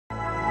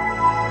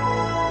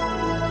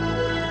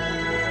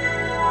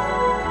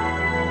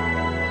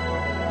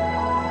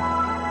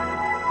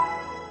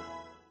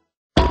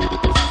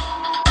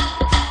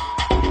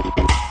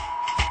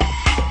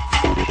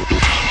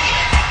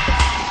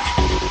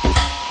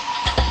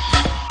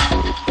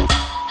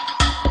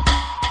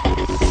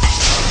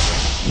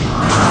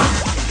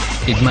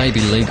It may be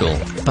legal,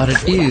 but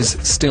it is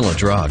still a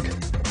drug.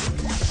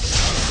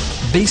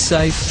 Be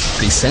safe,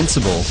 be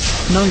sensible,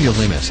 know your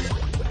limit.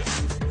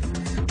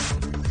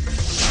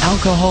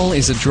 Alcohol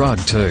is a drug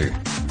too.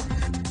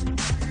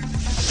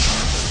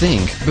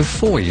 Think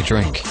before you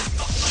drink.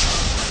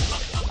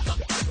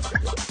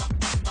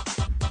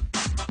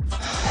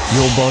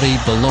 Your body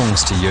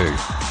belongs to you.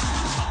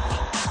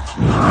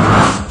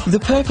 The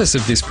purpose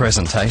of this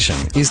presentation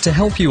is to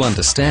help you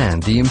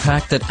understand the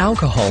impact that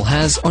alcohol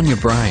has on your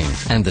brain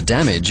and the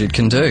damage it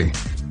can do.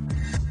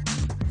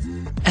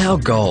 Our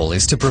goal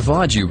is to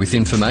provide you with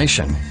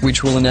information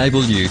which will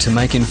enable you to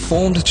make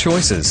informed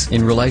choices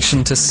in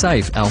relation to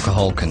safe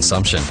alcohol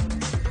consumption.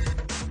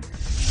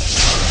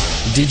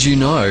 Did you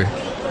know?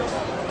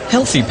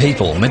 Healthy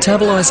people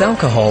metabolize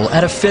alcohol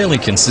at a fairly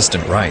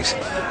consistent rate.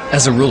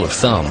 As a rule of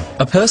thumb,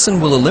 a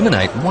person will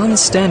eliminate 1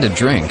 standard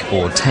drink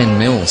or 10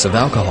 mils of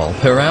alcohol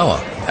per hour.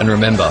 And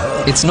remember,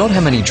 it's not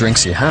how many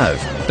drinks you have,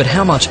 but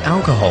how much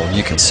alcohol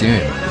you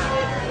consume.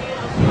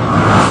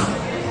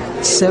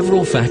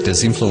 Several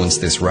factors influence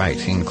this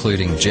rate,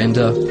 including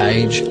gender,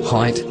 age,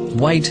 height,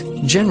 weight,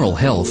 general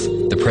health,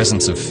 the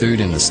presence of food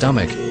in the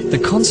stomach,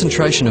 the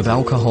concentration of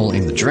alcohol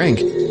in the drink,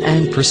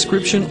 and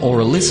prescription or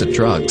illicit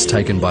drugs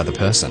taken by the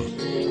person.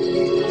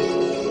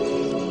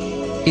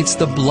 It's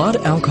the blood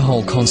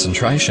alcohol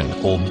concentration,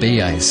 or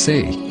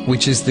BAC,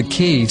 which is the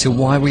key to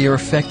why we are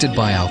affected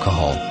by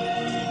alcohol.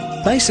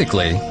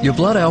 Basically, your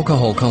blood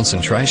alcohol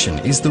concentration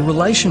is the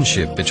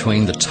relationship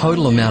between the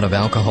total amount of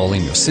alcohol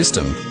in your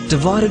system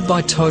divided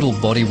by total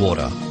body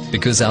water,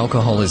 because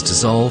alcohol is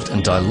dissolved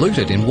and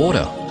diluted in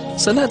water.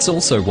 So that's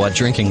also why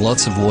drinking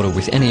lots of water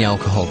with any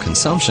alcohol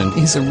consumption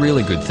is a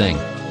really good thing.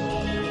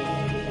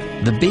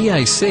 The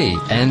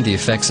BAC and the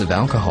effects of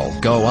alcohol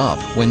go up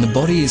when the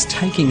body is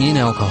taking in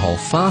alcohol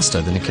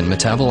faster than it can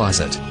metabolize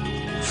it.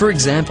 For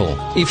example,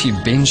 if you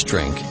binge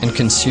drink and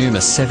consume a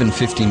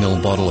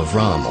 750ml bottle of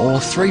rum or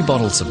 3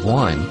 bottles of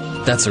wine,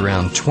 that's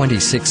around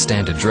 26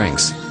 standard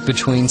drinks,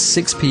 between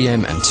 6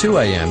 p.m. and 2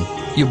 a.m,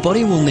 your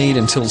body will need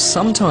until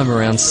sometime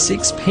around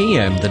 6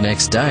 p.m. the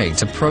next day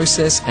to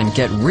process and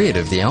get rid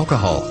of the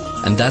alcohol.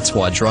 And that's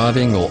why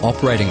driving or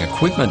operating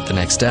equipment the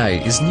next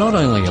day is not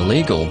only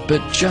illegal,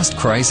 but just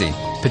crazy,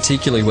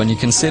 particularly when you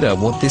consider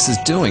what this is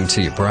doing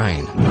to your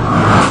brain.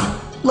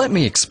 Let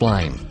me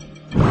explain.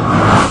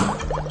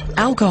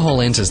 Alcohol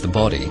enters the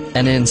body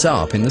and ends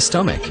up in the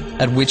stomach,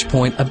 at which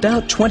point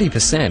about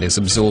 20% is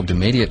absorbed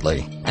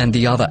immediately, and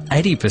the other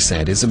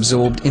 80% is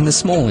absorbed in the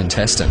small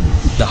intestine.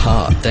 The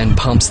heart then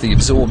pumps the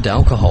absorbed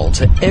alcohol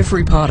to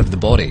every part of the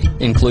body,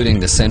 including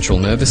the central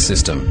nervous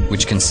system,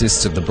 which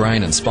consists of the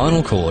brain and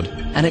spinal cord,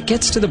 and it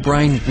gets to the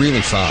brain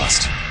really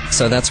fast.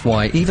 So that's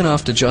why even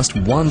after just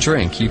 1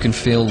 drink you can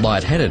feel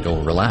lightheaded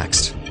or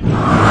relaxed.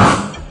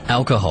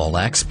 Alcohol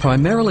acts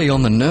primarily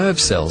on the nerve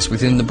cells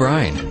within the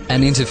brain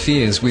and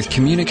interferes with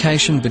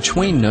communication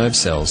between nerve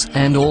cells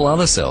and all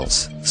other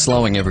cells,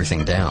 slowing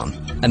everything down.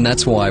 And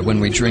that's why when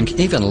we drink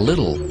even a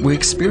little, we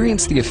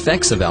experience the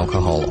effects of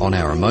alcohol on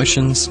our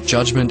emotions,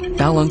 judgment,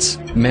 balance,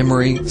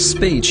 memory,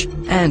 speech,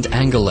 and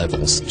anger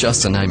levels,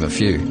 just to name a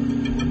few.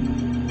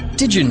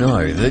 Did you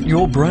know that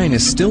your brain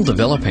is still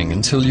developing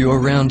until you're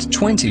around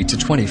 20 to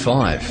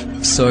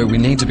 25? So we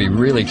need to be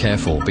really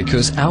careful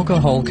because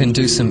alcohol can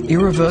do some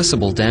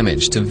irreversible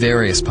damage to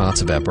various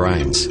parts of our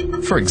brains.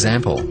 For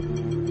example,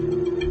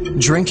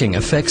 drinking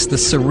affects the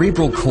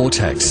cerebral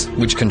cortex,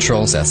 which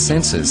controls our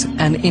senses,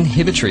 and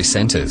inhibitory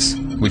centers,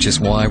 which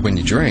is why when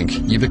you drink,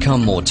 you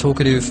become more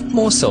talkative,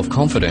 more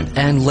self-confident,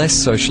 and less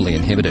socially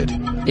inhibited.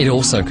 It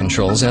also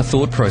controls our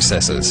thought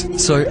processes,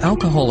 so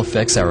alcohol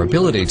affects our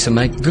ability to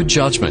make good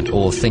judgment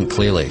or think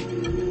clearly.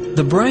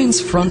 The brain's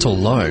frontal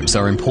lobes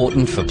are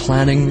important for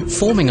planning,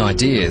 forming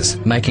ideas,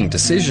 making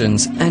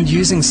decisions, and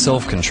using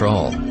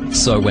self-control.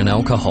 So when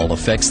alcohol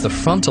affects the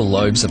frontal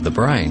lobes of the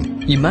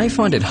brain, you may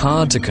find it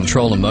hard to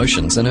control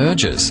emotions and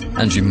urges,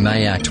 and you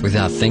may act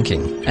without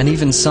thinking, and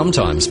even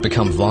sometimes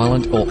become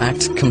violent or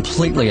act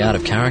completely out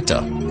of character.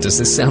 Does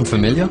this sound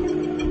familiar?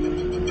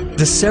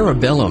 The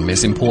cerebellum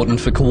is important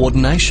for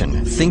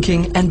coordination,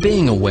 thinking, and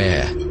being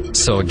aware.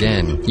 So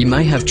again, you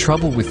may have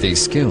trouble with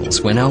these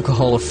skills when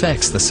alcohol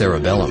affects the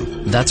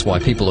cerebellum. That's why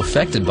people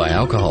affected by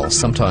alcohol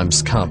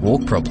sometimes can't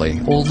walk properly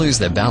or lose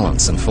their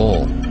balance and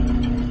fall.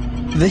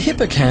 The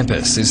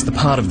hippocampus is the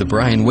part of the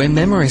brain where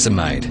memories are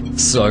made.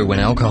 So when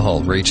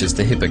alcohol reaches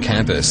the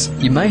hippocampus,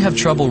 you may have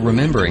trouble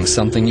remembering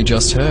something you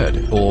just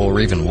heard, or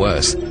even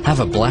worse,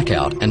 have a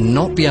blackout and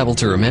not be able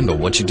to remember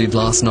what you did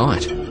last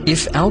night.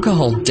 If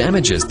alcohol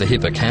damages the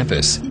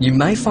hippocampus, you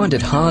may find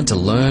it hard to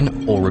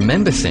learn or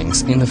remember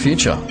things in the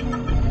future.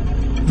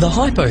 The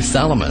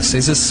hypothalamus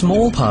is a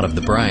small part of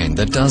the brain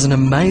that does an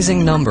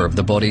amazing number of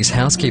the body's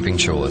housekeeping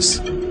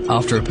chores.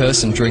 After a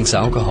person drinks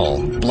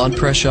alcohol, blood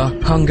pressure,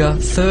 hunger,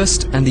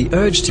 thirst, and the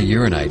urge to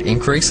urinate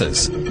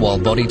increases, while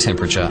body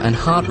temperature and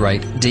heart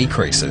rate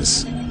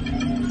decreases.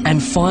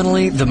 And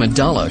finally, the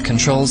medulla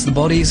controls the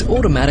body's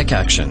automatic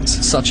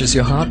actions, such as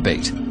your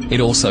heartbeat. It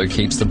also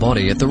keeps the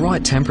body at the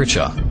right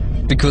temperature.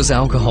 Because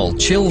alcohol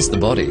chills the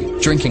body,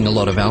 drinking a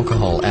lot of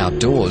alcohol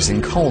outdoors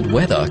in cold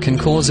weather can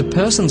cause a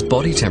person's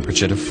body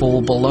temperature to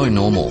fall below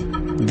normal.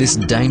 This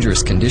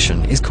dangerous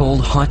condition is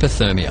called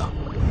hypothermia.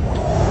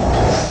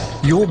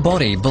 Your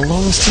body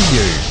belongs to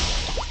you.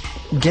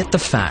 Get the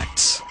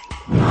facts.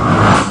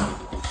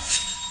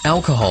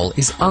 Alcohol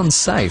is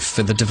unsafe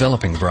for the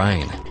developing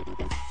brain.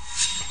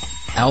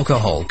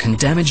 Alcohol can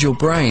damage your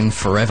brain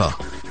forever.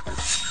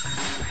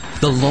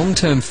 The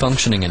long-term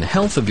functioning and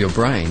health of your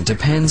brain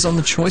depends on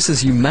the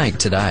choices you make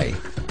today.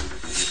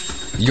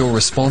 Your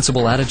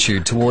responsible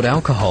attitude toward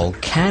alcohol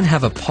can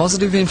have a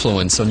positive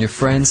influence on your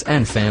friends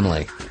and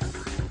family.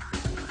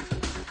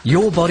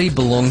 Your body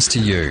belongs to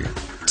you.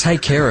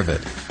 Take care of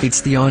it.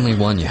 It's the only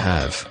one you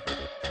have.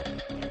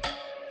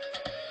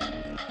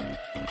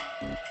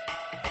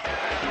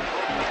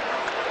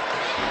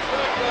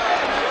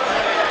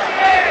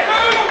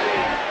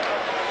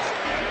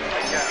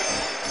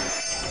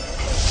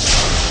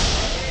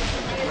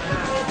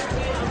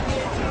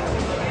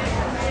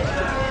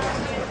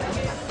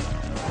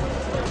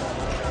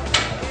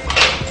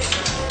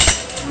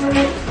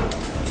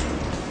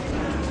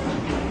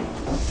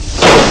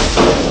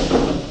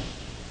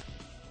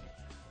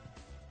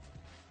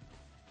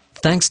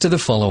 Thanks to the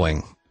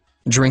following: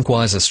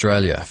 Drinkwise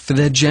Australia for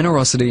their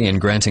generosity in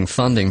granting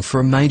funding for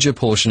a major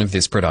portion of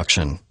this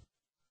production.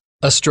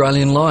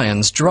 Australian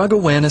Lions Drug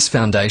Awareness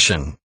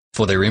Foundation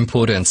for their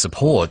input and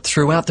support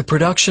throughout the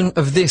production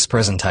of this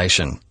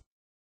presentation.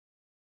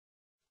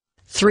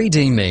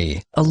 3D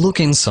Me, A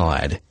Look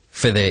Inside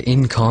for their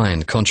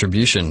in-kind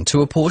contribution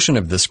to a portion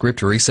of the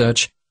script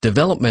research,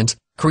 development,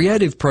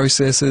 creative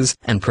processes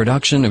and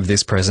production of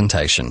this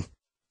presentation.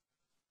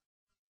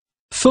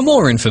 For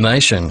more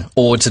information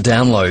or to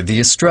download the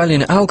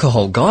Australian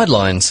Alcohol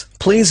Guidelines,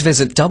 please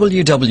visit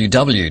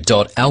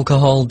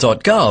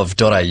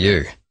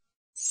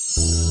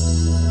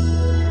www.alcohol.gov.au.